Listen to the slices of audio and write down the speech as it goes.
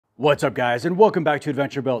What's up guys, and welcome back to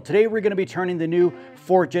Adventure Built. Today we're going to be turning the new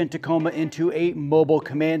 4th Gen Tacoma into a mobile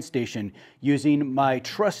command station using my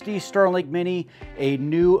trusty StarLink Mini, a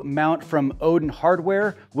new mount from Odin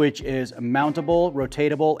Hardware, which is mountable,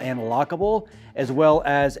 rotatable, and lockable, as well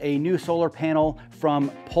as a new solar panel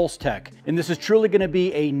from PulseTech. And this is truly going to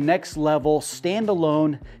be a next level,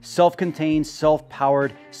 standalone, self-contained,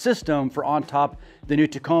 self-powered system for on top the new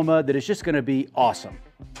Tacoma that is just going to be awesome.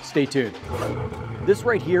 Stay tuned. This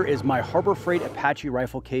right here is my Harbor Freight Apache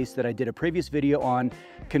rifle case that I did a previous video on,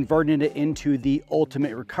 converting it into the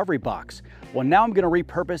ultimate recovery box. Well, now I'm going to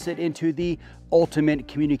repurpose it into the ultimate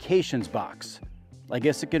communications box. I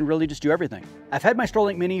guess it can really just do everything. I've had my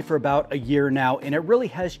StarLink Mini for about a year now, and it really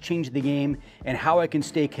has changed the game and how I can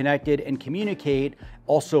stay connected and communicate,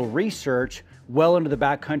 also research well into the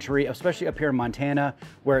backcountry, especially up here in Montana,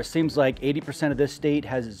 where it seems like 80% of this state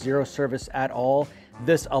has zero service at all.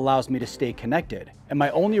 This allows me to stay connected. And my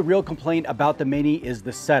only real complaint about the Mini is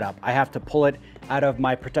the setup. I have to pull it out of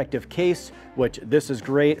my protective case, which this is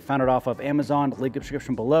great. Found it off of Amazon, link in the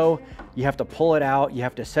description below. You have to pull it out, you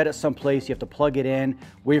have to set it someplace, you have to plug it in,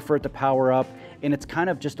 wait for it to power up, and it's kind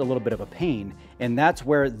of just a little bit of a pain. And that's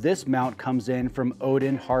where this mount comes in from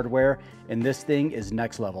Odin Hardware, and this thing is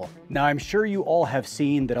next level. Now, I'm sure you all have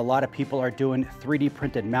seen that a lot of people are doing 3D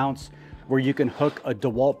printed mounts where you can hook a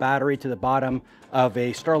DeWalt battery to the bottom of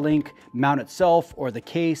a StarLink mount itself or the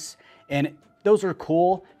case, and those are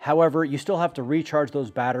cool. However, you still have to recharge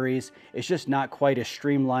those batteries. It's just not quite as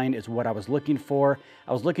streamlined as what I was looking for.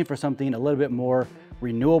 I was looking for something a little bit more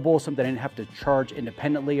renewable, something I didn't have to charge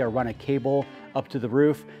independently or run a cable up to the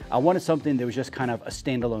roof. I wanted something that was just kind of a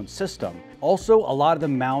standalone system. Also, a lot of the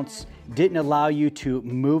mounts didn't allow you to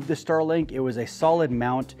move the StarLink. It was a solid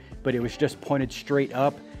mount, but it was just pointed straight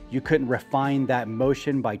up. You couldn't refine that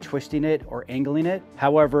motion by twisting it or angling it.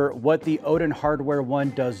 However, what the Odin Hardware one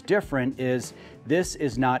does different is this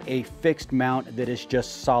is not a fixed mount that is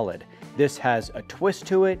just solid. This has a twist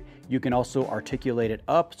to it. You can also articulate it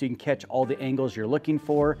up so you can catch all the angles you're looking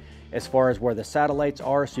for as far as where the satellites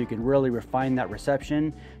are, so you can really refine that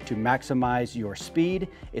reception to maximize your speed.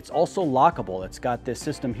 It's also lockable. It's got this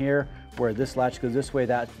system here where this latch goes this way,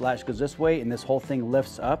 that latch goes this way, and this whole thing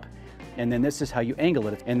lifts up. And then this is how you angle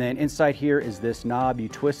it. And then inside here is this knob. You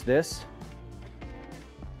twist this,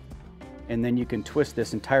 and then you can twist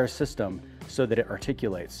this entire system so that it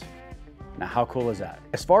articulates. Now, how cool is that?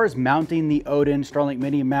 As far as mounting the Odin StarLink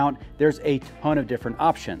Mini mount, there's a ton of different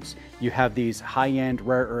options. You have these high-end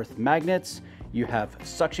rare earth magnets. You have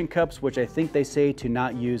suction cups, which I think they say to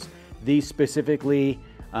not use these specifically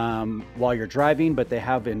while you're driving, but they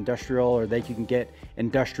have industrial, or you can get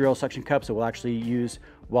industrial suction cups that will actually use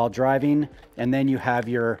while driving. And then you have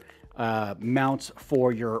your mounts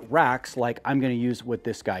for your racks, like I'm going to use with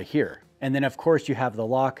this guy here. And then of course you have the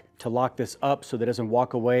lock to lock this up so that it doesn't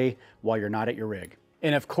walk away while you're not at your rig.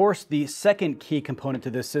 And of course, the second key component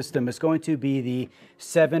to this system is going to be the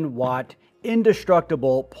 7-watt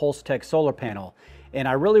indestructible PulseTech solar panel. And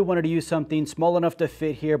I really wanted to use something small enough to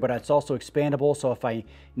fit here, but it's also expandable, so if I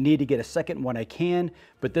need to get a second one, I can.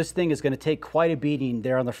 But this thing is going to take quite a beating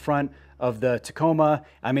there on the front of the Tacoma.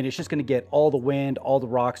 I mean, it's just going to get all the wind, all the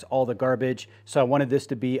rocks, all the garbage. So I wanted this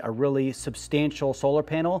to be a really substantial solar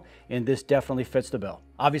panel, and this definitely fits the bill.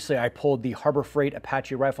 Obviously, I pulled the Harbor Freight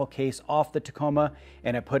Apache rifle case off the Tacoma,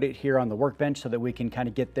 and I put it here on the workbench so that we can kind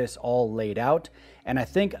of get this all laid out. And I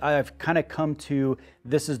think I've kind of come to,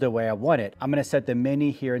 this is the way I want it. I'm going to set the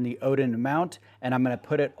Mini here in the Odin mount, and I'm going to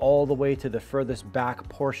put it all the way to the furthest back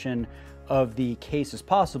portion of the case as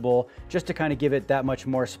possible, just to kind of give it that much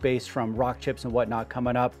more space from rock chips and whatnot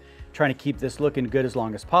coming up, trying to keep this looking good as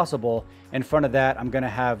long as possible. In front of that, I'm going to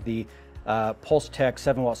have the PulseTech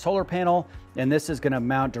 7-watt solar panel, and this is going to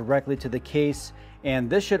mount directly to the case. And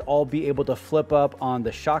this should all be able to flip up on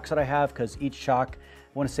the shocks that I have, because each shock, I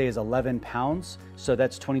want to say, is 11 pounds. So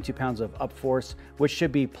that's 22 pounds of up force, which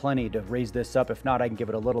should be plenty to raise this up. If not, I can give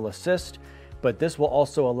it a little assist. But this will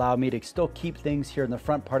also allow me to still keep things here in the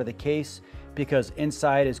front part of the case, because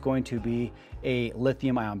inside is going to be a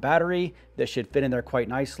lithium-ion battery that should fit in there quite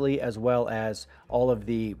nicely, as well as all of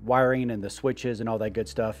the wiring and the switches and all that good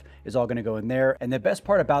stuff is all going to go in there. And the best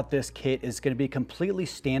part about this kit is going to be completely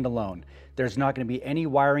standalone. There's not going to be any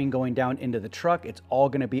wiring going down into the truck. It's all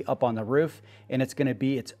going to be up on the roof, and it's going to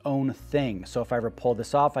be its own thing. So if I ever pull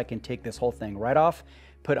this off, I can take this whole thing right off,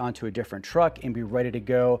 put onto a different truck, and be ready to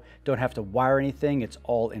go. Don't have to wire anything. It's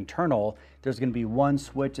all internal. There's going to be one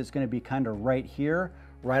switch that's going to be kind of right here,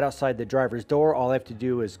 right outside the driver's door. All I have to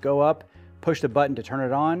do is go up, push the button to turn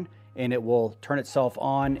it on, and it will turn itself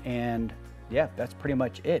on. And yeah, that's pretty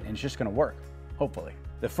much it. And it's just going to work, hopefully.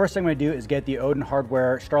 The first thing I'm gonna do is get the Odin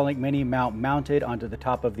Hardware StarLink Mini mount mounted onto the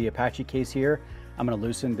top of the Apache case here. I'm gonna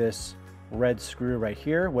loosen this red screw right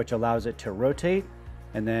here, which allows it to rotate.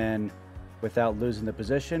 And then without losing the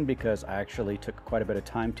position, because I actually took quite a bit of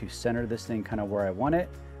time to center this thing kind of where I want it,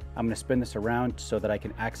 I'm gonna spin this around so that I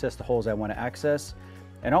can access the holes I wanna access.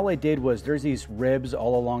 And all I did was, there's these ribs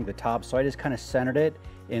all along the top, so I just kind of centered it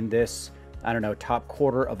in this, I don't know, top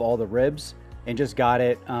quarter of all the ribs and just got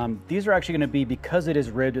it. These are actually gonna be, because it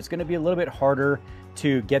is ribbed, it's gonna be a little bit harder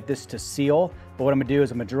to get this to seal. But what I'm gonna do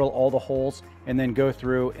is I'm gonna drill all the holes and then go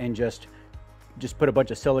through and just put a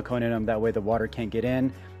bunch of silicone in them. That way the water can't get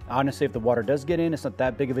in. Honestly, if the water does get in, it's not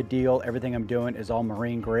that big of a deal. Everything I'm doing is all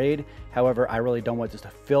marine grade. However, I really don't want this to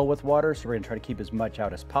fill with water, so we're gonna try to keep as much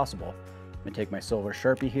out as possible. I'm gonna take my silver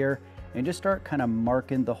Sharpie here and just start kind of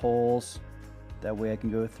marking the holes. That way I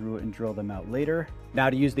can go through and drill them out later. Now,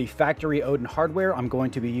 to use the factory Odin Hardware, I'm going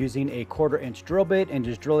to be using a 1/4 inch drill bit and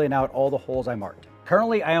just drilling out all the holes I marked.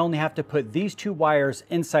 Currently, I only have to put these 2 wires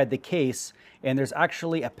inside the case, and there's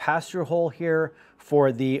actually a pass-through hole here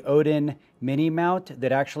for the Odin Mini mount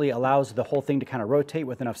that actually allows the whole thing to kind of rotate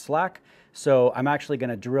with enough slack. So I'm actually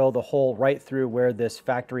gonna drill the hole right through where this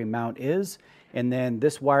factory mount is. And then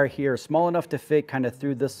this wire here is small enough to fit kind of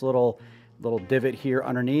through this little divot here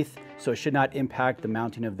underneath. So it should not impact the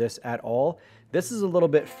mounting of this at all. This is a little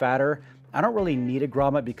bit fatter. I don't really need a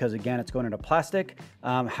grommet because, again, it's going into plastic.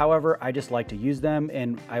 However, I just like to use them,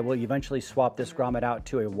 and I will eventually swap this grommet out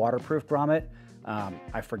to a waterproof grommet.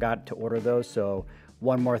 I forgot to order those, so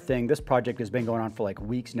one more thing. This project has been going on for like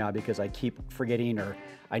weeks now because I keep forgetting, or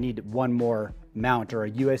I need one more mount, or a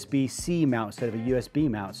USB-C mount instead of a USB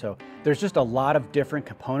mount. So there's just a lot of different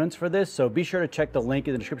components for this. So be sure to check the link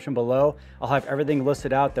in the description below. I'll have everything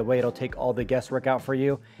listed out. That way it'll take all the guesswork out for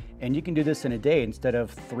you. And you can do this in a day instead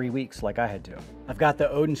of 3 weeks like I had to. I've got the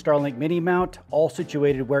Odin StarLink Mini mount all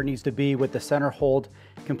situated where it needs to be, with the center hold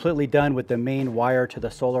completely done, with the main wire to the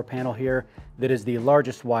solar panel here. That is the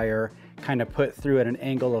largest wire, kind of put through at an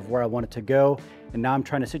angle of where I want it to go. And now I'm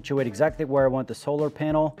trying to situate exactly where I want the solar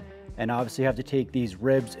panel. And obviously have to take these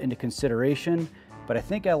ribs into consideration, but I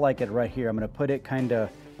think I like it right here. I'm gonna put it kind of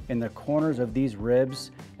in the corners of these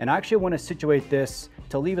ribs. And I actually wanna situate this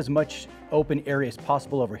to leave as much open area as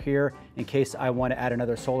possible over here in case I wanna add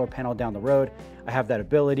another solar panel down the road. I have that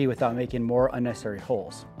ability without making more unnecessary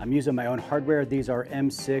holes. I'm using my own hardware. These are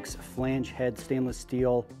M6 flange head stainless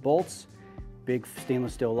steel bolts, big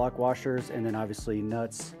stainless steel lock washers, and then obviously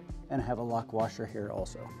nuts. And I have a lock washer here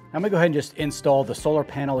also. I'm gonna go ahead and just install the solar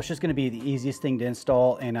panel. It's just gonna be the easiest thing to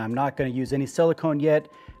install, and I'm not gonna use any silicone yet.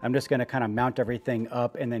 I'm just gonna kind of mount everything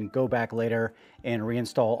up and then go back later and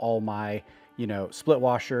reinstall all my, split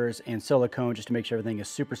washers and silicone, just to make sure everything is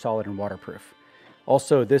super solid and waterproof.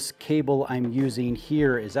 Also, this cable I'm using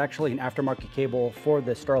here is actually an aftermarket cable for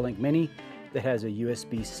the StarLink Mini that has a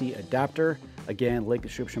USB-C adapter. Again, link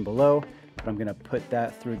description below. But I'm gonna put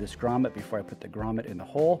that through this grommet before I put the grommet in the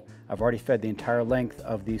hole. I've already fed the entire length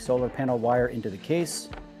of the solar panel wire into the case.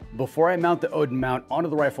 Before I mount the Odin mount onto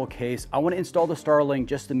the rifle case, I wanna install the StarLink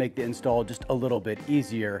just to make the install just a little bit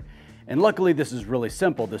easier. And luckily this is really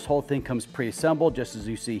simple. This whole thing comes pre-assembled, just as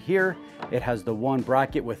you see here. It has the one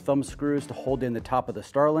bracket with thumb screws to hold in the top of the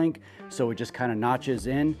StarLink. So it just kind of notches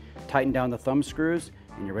in, tighten down the thumb screws,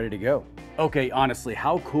 and you're ready to go. Okay, honestly,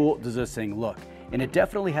 how cool does this thing look? And it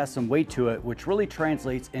definitely has some weight to it, which really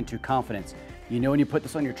translates into confidence. You know, when you put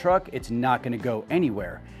this on your truck, it's not gonna go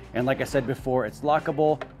anywhere. And like I said before, it's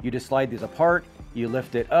lockable. You just slide these apart, you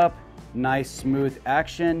lift it up, nice smooth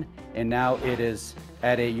action. And now it is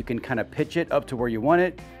you can kind of pitch it up to where you want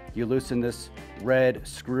it. You loosen this red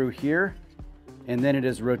screw here, and then it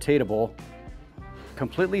is rotatable,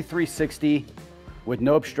 completely 360 with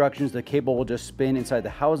no obstructions. The cable will just spin inside the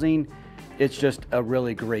housing. It's just a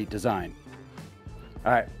really great design.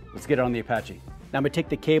 All right, let's get it on the Apache. Now I'm gonna take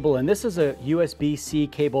the cable, and this is a USB-C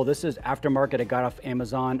cable. This is aftermarket, I got off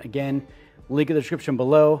Amazon. Again, link in the description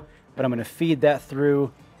below, but I'm gonna feed that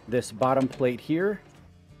through this bottom plate here.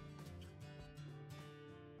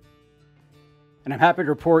 And I'm happy to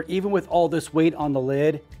report, even with all this weight on the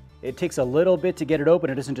lid, it takes a little bit to get it open.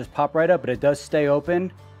 It doesn't just pop right up, but it does stay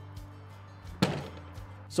open.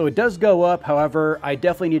 So it does go up. However, I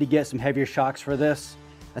definitely need to get some heavier shocks for this.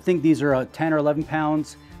 I think these are 10 or 11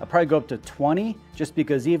 pounds. I'll probably go up to 20, just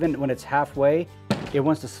because even when it's halfway, it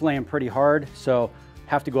wants to slam pretty hard. So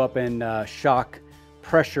have to go up in shock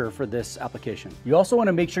pressure for this application. You also want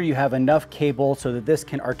to make sure you have enough cable so that this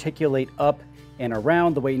can articulate up and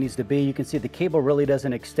around the way it needs to be. You can see the cable really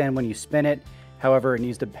doesn't extend when you spin it. However, it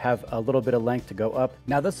needs to have a little bit of length to go up.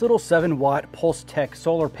 Now this little 7-watt PulseTech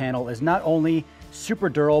solar panel is not only super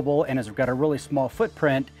durable and has got a really small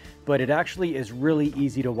footprint, but it actually is really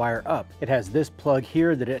easy to wire up. It has this plug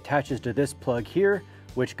here that attaches to this plug here,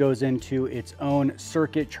 which goes into its own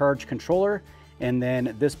circuit charge controller. And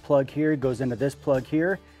then this plug here goes into this plug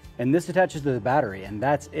here, and this attaches to the battery, and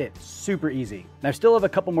that's it. Super easy. Now, I still have a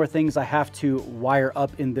couple more things I have to wire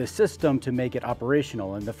up in this system to make it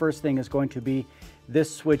operational. And the first thing is going to be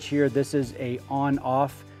this switch here. This is a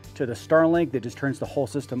on-off to the StarLink that just turns the whole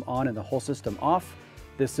system on and the whole system off.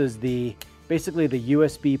 This is basically the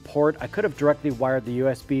USB port. I could have directly wired the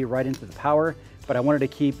USB right into the power, but I wanted to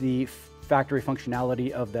keep the factory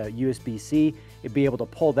functionality of the USB-C and be able to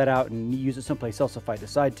pull that out and use it someplace else if I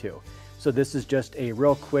decide to. So this is just a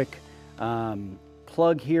real quick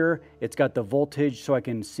plug here. It's got the voltage so I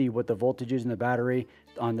can see what the voltage is in the battery.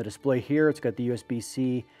 On the display here, it's got the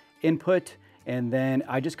USB-C input. And then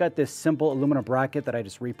I just got this simple aluminum bracket that I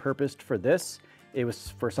just repurposed for this. It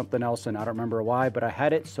was for something else and I don't remember why, but I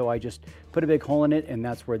had it, so I just put a big hole in it, and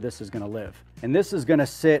that's where this is gonna live. And this is gonna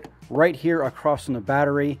sit right here across from the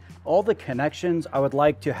battery. All the connections I would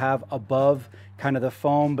like to have above kind of the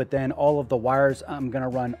foam, but then all of the wires I'm gonna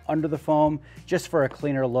run under the foam just for a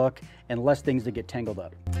cleaner look and less things that get tangled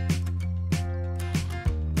up.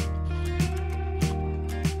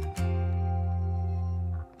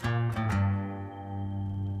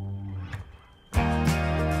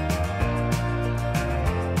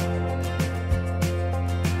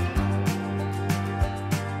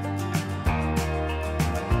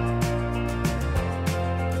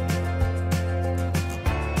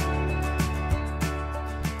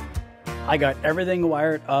 I got everything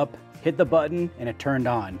wired up, hit the button, and it turned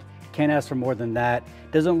on. Can't ask for more than that.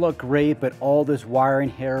 Doesn't look great, but all this wiring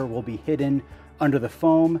here will be hidden under the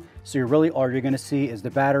foam. So all you're gonna see is the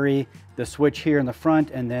battery, the switch here in the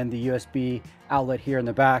front, and then the USB outlet here in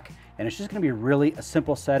the back. And it's just gonna be really a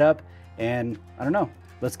simple setup. And I don't know,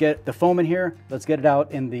 let's get the foam in here, let's get it out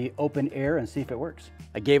in the open air and see if it works.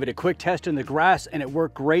 I gave it a quick test in the grass and it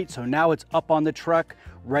worked great. So now it's up on the truck,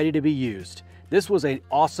 ready to be used. This was an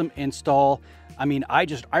awesome install. I mean, I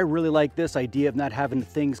really like this idea of not having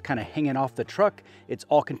things kind of hanging off the truck. It's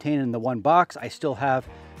all contained in the one box. I still have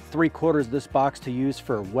 3/4 of this box to use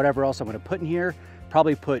for whatever else I'm gonna put in here.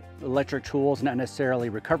 Probably put electric tools, not necessarily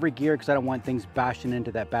recovery gear, because I don't want things bashing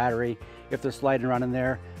into that battery if they're sliding around in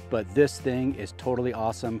there. But this thing is totally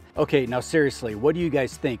awesome. Okay, now seriously, what do you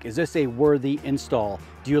guys think? Is this a worthy install?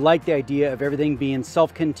 Do you like the idea of everything being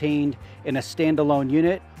self-contained in a standalone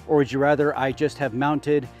unit? Or would you rather I just have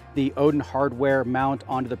mounted the Odin Hardware mount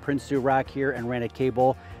onto the Prinsu rack here and ran a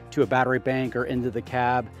cable to a battery bank or into the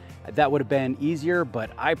cab? That would have been easier, but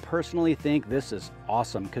I personally think this is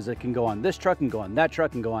awesome because it can go on this truck and go on that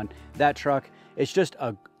truck and go on that truck. It's just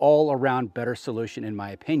an all-around better solution in my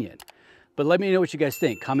opinion. But let me know what you guys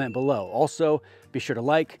think. Comment below. Also, be sure to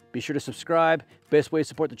like, be sure to subscribe. Best way to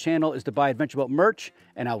support the channel is to buy Adventure Belt merch,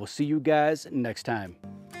 and I will see you guys next time.